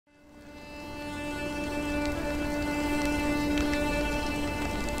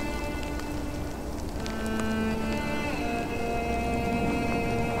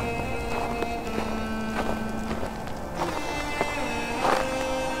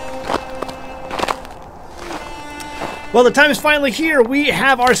Well, the time is finally here. We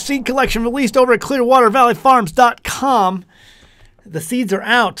have our seed collection released over at ClearwaterValleyFarms.com. The seeds are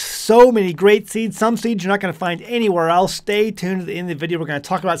out. So many great seeds. Some seeds you're not going to find anywhere else. Stay tuned to the end of the video. We're going to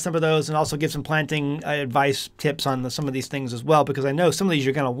talk about some of those and also give some planting advice tips on some of these things as well, because I know some of these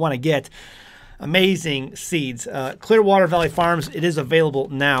you're going to want to get. Amazing seeds. Clearwater Valley Farms, it is available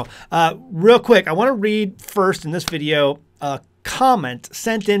now. Real quick, I want to read first in this video a comment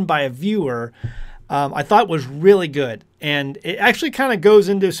sent in by a viewer. I thought was really good, and it actually kind of goes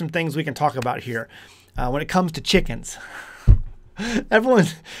into some things we can talk about here when it comes to chickens. Everyone,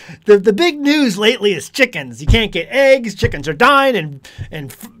 the big news lately is chickens. You can't get eggs. Chickens are dying,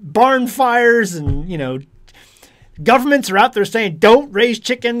 and barn fires, and you know, governments are out there saying don't raise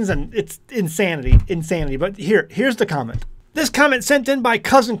chickens, and it's insanity. But here's the comment. This comment sent in by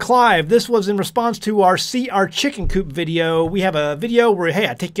Cousin Clive. This was in response to our See Our Chicken Coop video. We have a video where, hey,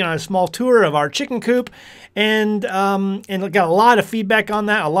 I take you on a small tour of our chicken coop, and got a lot of feedback on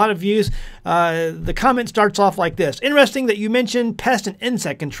that, a lot of views. The comment starts off like this. Interesting that you mentioned pest and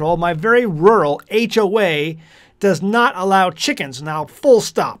insect control. My very rural HOA does not allow chickens. Now, full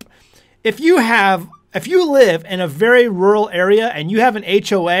stop. If you live in a very rural area and you have an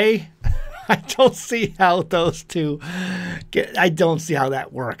HOA, I don't see how those two I don't see how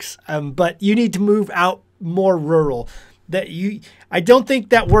that works. But you need to move out more rural. I don't think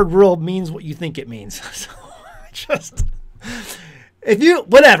that word rural means what you think it means. So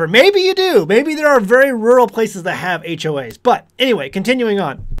whatever, maybe you do. Maybe there are very rural places that have HOAs. But anyway, continuing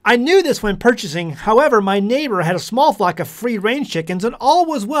on. I knew this when purchasing. However, my neighbor had a small flock of free-range chickens and all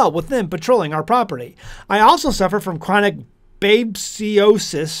was well with them patrolling our property. I also suffer from chronic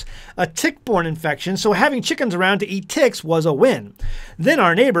babesiosis, a tick-borne infection, so having chickens around to eat ticks was a win. Then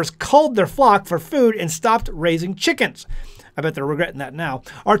our neighbors culled their flock for food and stopped raising chickens. I bet they're regretting that now.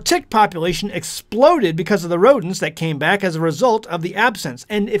 Our tick population exploded because of the rodents that came back as a result of the absence.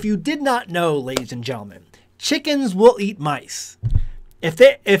 And if you did not know, ladies and gentlemen, chickens will eat mice.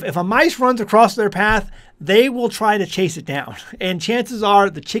 If a mice runs across their path, they will try to chase it down. And chances are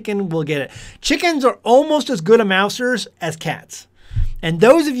the chicken will get it. Chickens are almost as good a mousers as cats. And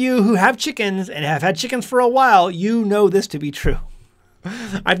those of you who have chickens and have had chickens for a while, you know this to be true.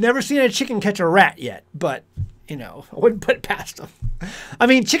 I've never seen a chicken catch a rat yet, but, you know, I wouldn't put it past them. I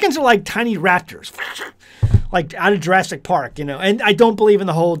mean, chickens are like tiny raptors, like out of Jurassic Park, you know. And I don't believe in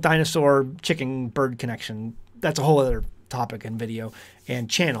the whole dinosaur chicken bird connection. That's a whole other topic and video and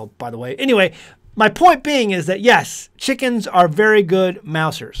channel, by the way. Anyway, my point being is that yes, chickens are very good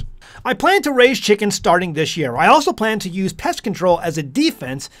mousers. I plan to raise chickens starting this year. I also plan to use pest control as a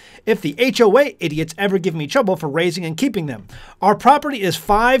defense if the HOA idiots ever give me trouble for raising and keeping them. Our property is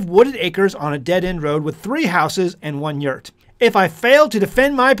 5 wooded acres on a dead-end road with 3 houses and 1 yurt. If I fail to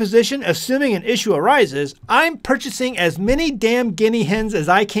defend my position, assuming an issue arises, I'm purchasing as many damn guinea hens as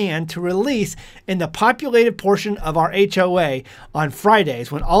I can to release in the populated portion of our HOA on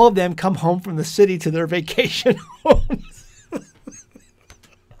Fridays when all of them come home from the city to their vacation homes.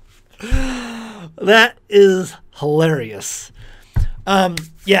 That is hilarious.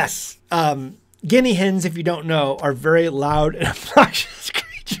 Yes, guinea hens, if you don't know, are very loud and obnoxious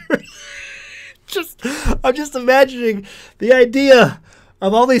creatures. I'm just imagining the idea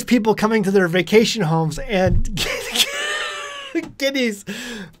of all these people coming to their vacation homes and guineas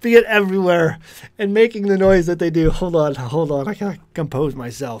being everywhere and making the noise that they do. Hold on. I gotta compose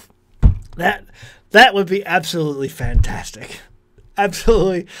myself. That would be absolutely fantastic.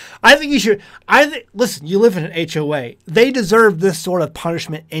 Absolutely. I think you should. Listen, you live in an HOA. They deserve this sort of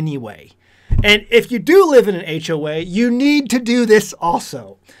punishment anyway. And if you do live in an HOA, you need to do this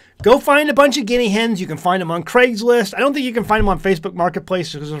also. Go find a bunch of guinea hens. You can find them on Craigslist. I don't think you can find them on Facebook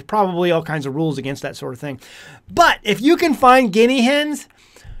Marketplace because there's probably all kinds of rules against that sort of thing. But if you can find guinea hens,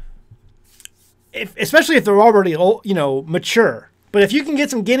 especially if they're already old, you know, mature. But if you can get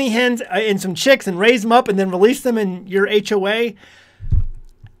some guinea hens and some chicks and raise them up and then release them in your HOA,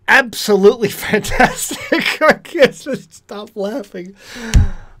 absolutely fantastic. I can't just stop laughing.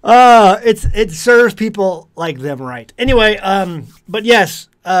 It serves people like them right. Anyway, but yes.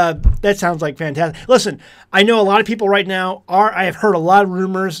 That sounds like fantastic. Listen, I know a lot of people right now I have heard a lot of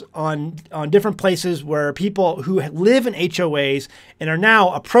rumors on different places where people who live in HOAs and are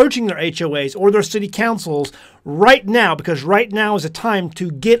now approaching their HOAs or their city councils right now, because right now is a time to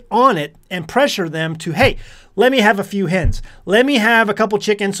get on it and pressure them to, hey, let me have a few hens. Let me have a couple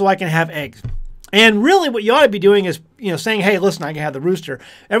chickens so I can have eggs. And really what you ought to be doing is, you know, saying, hey, listen, I can have the rooster.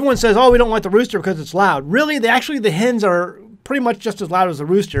 Everyone says, oh, we don't want the rooster because it's loud. Really, the hens are pretty much just as loud as a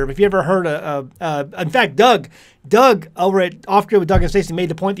rooster. If you ever heard in fact, Doug over at Off Grid with Doug and Stacey made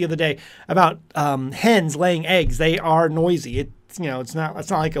the point the other day about hens laying eggs. They are noisy. It's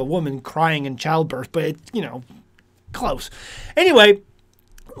not like a woman crying in childbirth, but it's close. Anyway,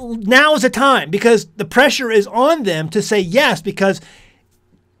 now is the time because the pressure is on them to say yes because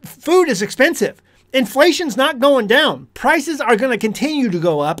food is expensive. Inflation's not going down. Prices are going to continue to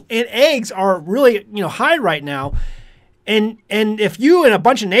go up, and eggs are really, high right now. And if you and a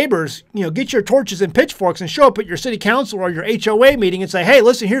bunch of neighbors, get your torches and pitchforks and show up at your city council or your HOA meeting and say, hey,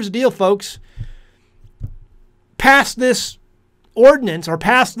 listen, here's the deal, folks. Pass this ordinance or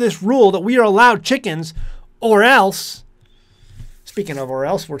pass this rule that we are allowed chickens, or else, speaking of or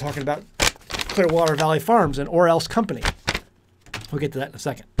else, we're talking about Clearwater Valley Farms and or else company. We'll get to that in a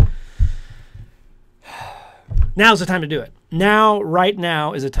second. Now's the time to do it. Right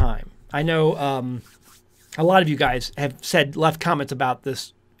now is the time. I know a lot of you guys have left comments about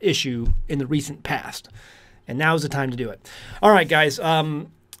this issue in the recent past, and now is the time to do it. All right, guys.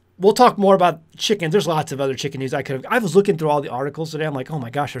 We'll talk more about chickens. There's lots of other chicken news I was looking through all the articles today. I'm like, oh my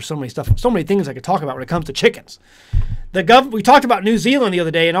gosh, there's so many things I could talk about when it comes to chickens. We talked about New Zealand the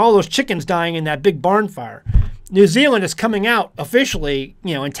other day and all those chickens dying in that big barn fire. New Zealand is coming out officially,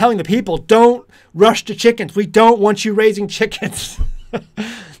 and telling the people, don't rush to chickens. We don't want you raising chickens.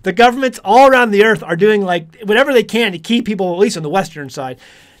 The governments all around the earth are doing whatever they can to keep people, at least on the western side,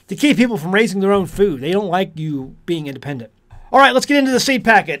 to keep people from raising their own food. They don't like you being independent. All right, let's get into the seed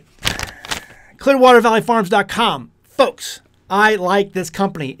packet. ClearwaterValleyFarms.com. Folks, I like this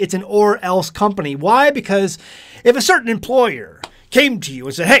company. It's an or else company. Why? Because if a certain employer came to you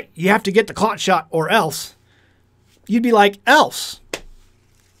and said, hey, you have to get the clot shot or else, you'd be like, else.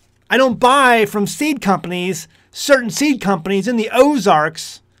 I don't buy from certain seed companies in the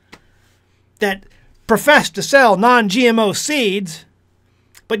Ozarks that profess to sell non-GMO seeds,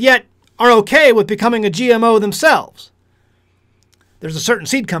 but yet are okay with becoming a GMO themselves. There's a certain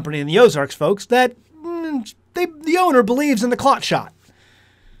seed company in the Ozarks, folks, that the owner believes in the clot shot.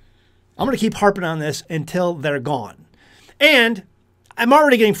 I'm going to keep harping on this until they're gone. And I'm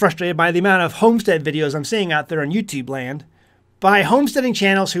already getting frustrated by the amount of homestead videos I'm seeing out there on YouTube land by homesteading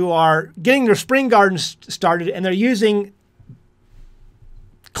channels who are getting their spring gardens started and they're using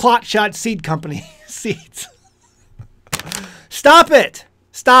clot shot seed company seeds. Stop it.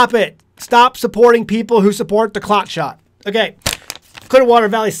 Stop it. Stop supporting people who support the clot shot. Okay.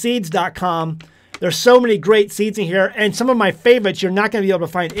 ClearwaterValleySeeds.com. There's so many great seeds in here, and some of my favorites you're not going to be able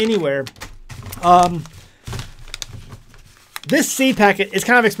to find anywhere. This seed packet is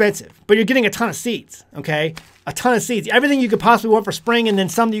kind of expensive, but you're getting a ton of seeds, okay? A ton of seeds. Everything you could possibly want for spring, and then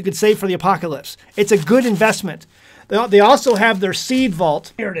some that you could save for the apocalypse. It's a good investment. They also have their seed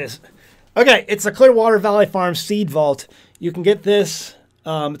vault. Here it is. Okay, it's a Clearwater Valley Farm seed vault. You can get this.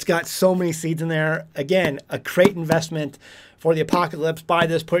 It's got so many seeds in there. Again, a great investment for the apocalypse. Buy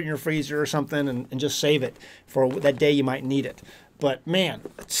this, put it in your freezer or something, and just save it for that day you might need it. But man,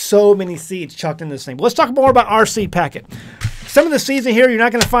 so many seeds chucked in this thing. But let's talk more about our seed packet. Some of the seeds in here you're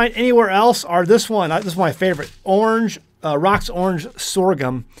not going to find anywhere else are this one. This is my favorite. Rock's Orange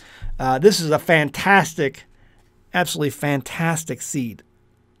Sorghum. This is a fantastic, absolutely fantastic seed.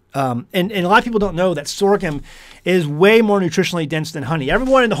 And a lot of people don't know that sorghum is way more nutritionally dense than honey.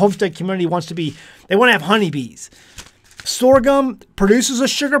 Everyone in the homestead community wants to have honeybees. Sorghum produces a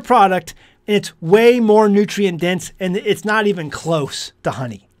sugar product, and it's way more nutrient dense, and it's not even close to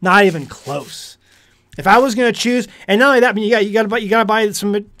honey. Not even close. If I was going to choose, and not only that, I mean, you got to buy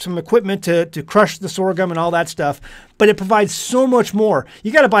some equipment to crush the sorghum and all that stuff, but it provides so much more.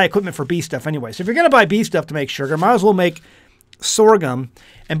 You got to buy equipment for bee stuff anyway. So if you're going to buy bee stuff to make sugar, might as well make sorghum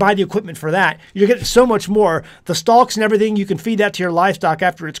and buy the equipment for that. You're getting so much more. The stalks and everything, you can feed that to your livestock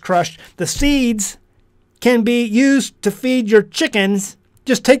after it's crushed. The seeds can be used to feed your chickens.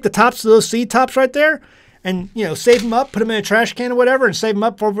 Just take the tops of those seed tops right there and, save them up, put them in a trash can or whatever, and save them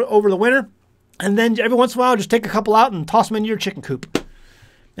up over the winter. And then every once in a while, just take a couple out and toss them into your chicken coop.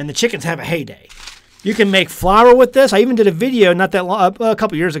 And the chickens have a heyday. You can make flour with this. I even did a video not that long, a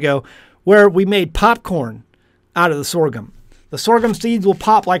couple years ago, where we made popcorn out of the sorghum. The sorghum seeds will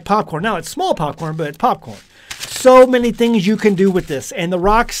pop like popcorn. Now, it's small popcorn, but it's popcorn. So many things you can do with this. And the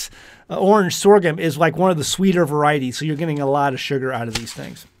Rock's Orange Sorghum is like one of the sweeter varieties, so you're getting a lot of sugar out of these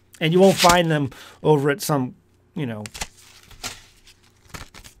things. And you won't find them over at some,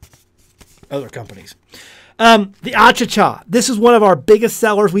 other companies. The Achacha. This is one of our biggest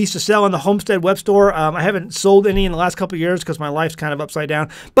sellers. We used to sell in the Homestead web store. I haven't sold any in the last couple of years because my life's kind of upside down.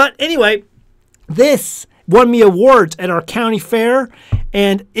 But anyway, this Won me awards at our county fair,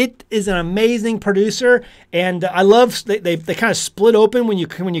 and it is an amazing producer. And I love they kind of split open when you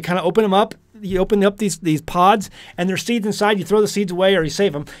kind of open them up. You open up these pods, and there's seeds inside. You throw the seeds away or you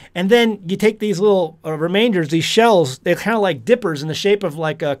save them, and then you take these little remainders, these shells. They're kind of like dippers in the shape of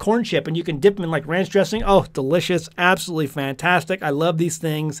like a corn chip, and you can dip them in like ranch dressing. Oh, delicious! Absolutely fantastic. I love these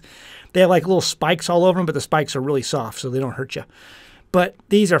things. They have like little spikes all over them, but the spikes are really soft, so they don't hurt you. But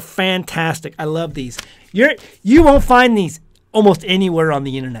these are fantastic. I love these. You won't find these almost anywhere on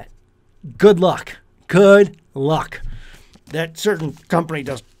the internet. Good luck. Good luck. That certain company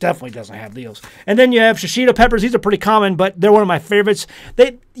definitely doesn't have these. And then you have shishito peppers. These are pretty common, but they're one of my favorites.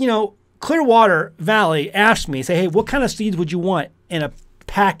 Clearwater Valley asked me, say, hey, what kind of seeds would you want in a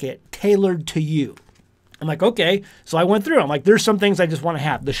packet tailored to you? I'm like, okay. So I went through. I'm like, there's some things I just want to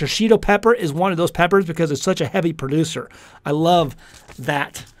have. The shishito pepper is one of those peppers because it's such a heavy producer. I love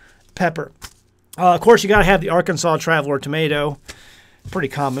that pepper. Of course, you got to have the Arkansas Traveler tomato. Pretty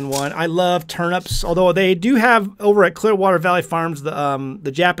common one. I love turnips, although they do have over at Clearwater Valley Farms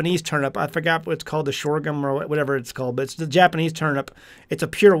the Japanese turnip. I forgot what it's called, the sorghum or whatever it's called, but it's the Japanese turnip. It's a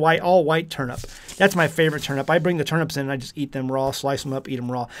pure white, all white turnip. That's my favorite turnip. I bring the turnips in and I just eat them raw, slice them up, eat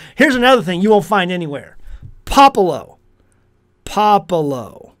them raw. Here's another thing you won't find anywhere. Popolo.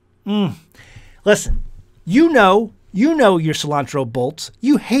 Popolo. Listen, you know your cilantro bolts.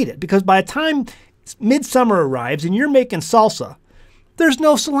 You hate it because by the time midsummer arrives and you're making salsa, there's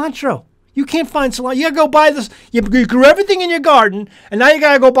no cilantro. You can't find cilantro. You got to go buy this. You grew everything in your garden, and now you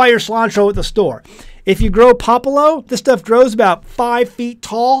got to go buy your cilantro at the store. If you grow popolo, this stuff grows about 5 feet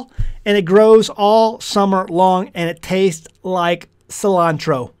tall, and it grows all summer long, and it tastes like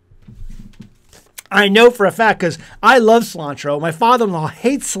cilantro. I know for a fact because I love cilantro. My father-in-law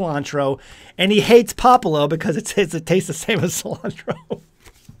hates cilantro, and he hates popolo because it tastes the same as cilantro.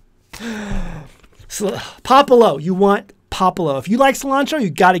 So, popolo, you want popolo. If you like cilantro, you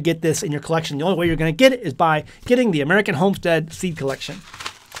got to get this in your collection. The only way you're going to get it is by getting the American Homestead Seed Collection.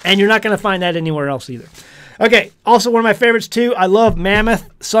 And you're not going to find that anywhere else either. Okay, also one of my favorites too, I love mammoth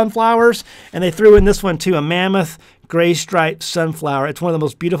sunflowers. And they threw in this one too, a mammoth gray striped sunflower. It's one of the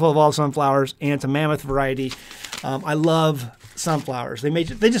most beautiful of all sunflowers, and it's a mammoth variety. I love sunflowers.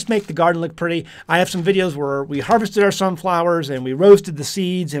 They just make the garden look pretty. I have some videos where we harvested our sunflowers and we roasted the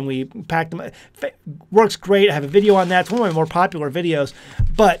seeds and we packed them. It works great. I have a video on that. It's one of my more popular videos.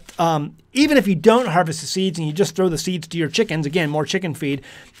 But even if you don't harvest the seeds and you just throw the seeds to your chickens, again, more chicken feed,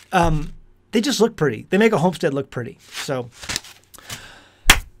 they just look pretty. They make a homestead look pretty. So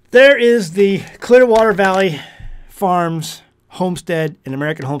there is the Clearwater Valley Farms Homestead and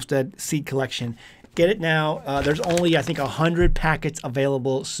American Homestead Seed Collection. Get it now. There's only, I think, 100 packets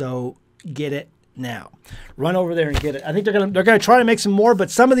available, so get it now. Run over there and get it. I think they're gonna try to make some more, but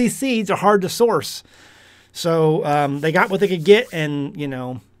some of these seeds are hard to source. So they got what they could get, and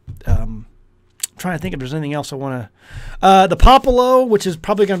trying to think if there's anything else I want to. The popolo, which is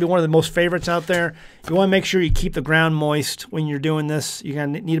probably going to be one of the most favorites out there. You want to make sure you keep the ground moist when you're doing this. You're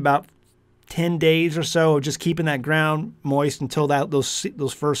going to need about 10 days or so of just keeping that ground moist until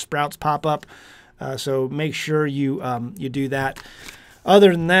those first sprouts pop up. So make sure you do that.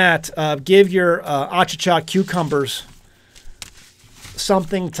 Other than that, give your achicha cucumbers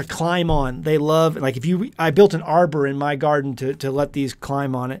something to climb on. They love, like I built an arbor in my garden to let these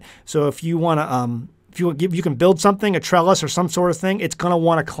climb on it. So if you want to, you can build something, a trellis or some sort of thing, it's going to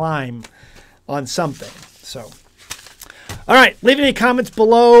want to climb on something. So. All right, leave any comments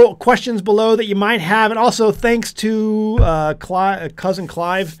below, questions below that you might have. And also thanks to Cousin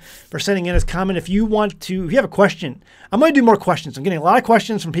Clive for sending in his comment. If you have a question, I'm going to do more questions. I'm getting a lot of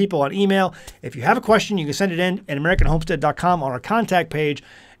questions from people on email. If you have a question, you can send it in at AmericanHomestead.com on our contact page,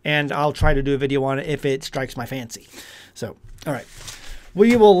 and I'll try to do a video on it if it strikes my fancy. So, all right.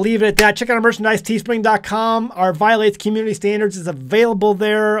 We will leave it at that. Check out our merchandise, teespring.com. Our Violates Community Standards is available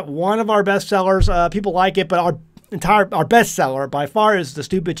there. One of our best sellers. People like it, but our best seller by far is the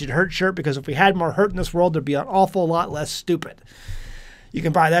Stupid Should Hurt shirt, because if we had more hurt in this world, there'd be an awful lot less stupid. You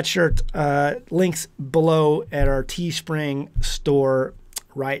can buy that shirt. Links below at our Teespring store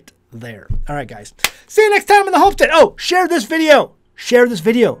right there. All right, guys. See you next time in the homestead. Oh, share this video. Share this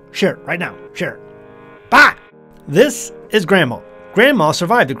video. Share it right now. Share it. Bye. This is Grandma. Grandma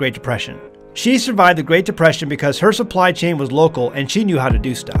survived the Great Depression. She survived the Great Depression because her supply chain was local and she knew how to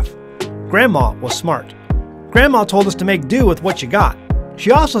do stuff. Grandma was smart. Grandma told us to make do with what you got.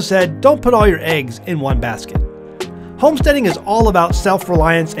 She also said, don't put all your eggs in one basket. Homesteading is all about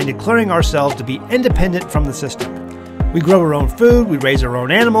self-reliance and declaring ourselves to be independent from the system. We grow our own food, we raise our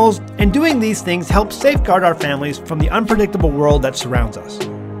own animals, and doing these things helps safeguard our families from the unpredictable world that surrounds us.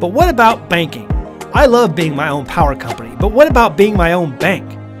 But what about banking? I love being my own power company, but what about being my own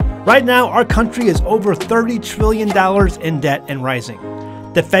bank? Right now, our country is over $30 trillion in debt and rising.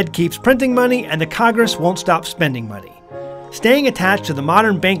 The Fed keeps printing money, and the Congress won't stop spending money. Staying attached to the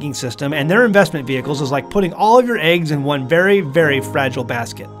modern banking system and their investment vehicles is like putting all of your eggs in one very, very fragile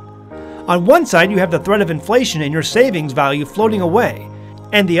basket. On one side, you have the threat of inflation and your savings value floating away,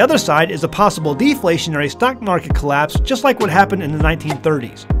 and the other side is a possible deflationary stock market collapse, just like what happened in the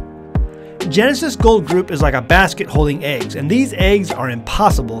 1930s. Genesis Gold Group is like a basket holding eggs, and these eggs are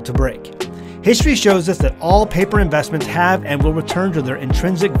impossible to break. History shows us that all paper investments have and will return to their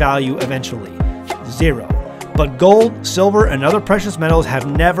intrinsic value eventually, zero. But gold, silver, and other precious metals have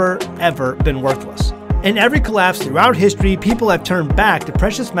never, ever been worthless. In every collapse throughout history, people have turned back to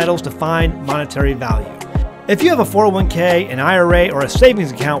precious metals to find monetary value. If you have a 401k, an IRA, or a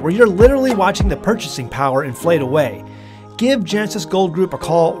savings account where you're literally watching the purchasing power inflate away, give Genesis Gold Group a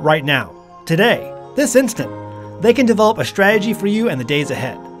call right now. Today, this instant. They can develop a strategy for you and the days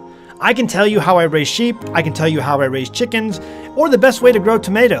ahead. I can tell you how I raise sheep, I can tell you how I raise chickens, or the best way to grow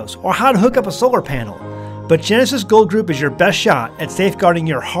tomatoes, or how to hook up a solar panel. But Genesis Gold Group is your best shot at safeguarding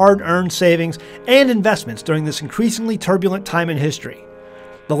your hard-earned savings and investments during this increasingly turbulent time in history.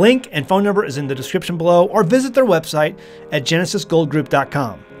 The link and phone number is in the description below, or visit their website at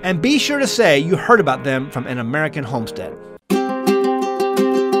genesisgoldgroup.com. And be sure to say you heard about them from An American Homestead.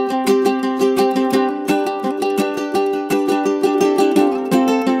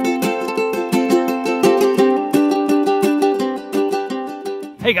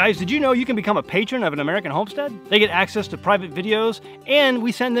 Hey guys, did you know you can become a patron of An American Homestead? They get access to private videos, and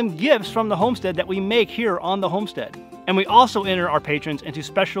we send them gifts from the homestead that we make here on the homestead. And we also enter our patrons into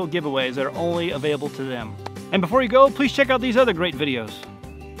special giveaways that are only available to them. And before you go, please check out these other great videos.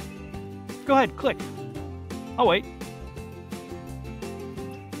 Go ahead, click. Oh wait.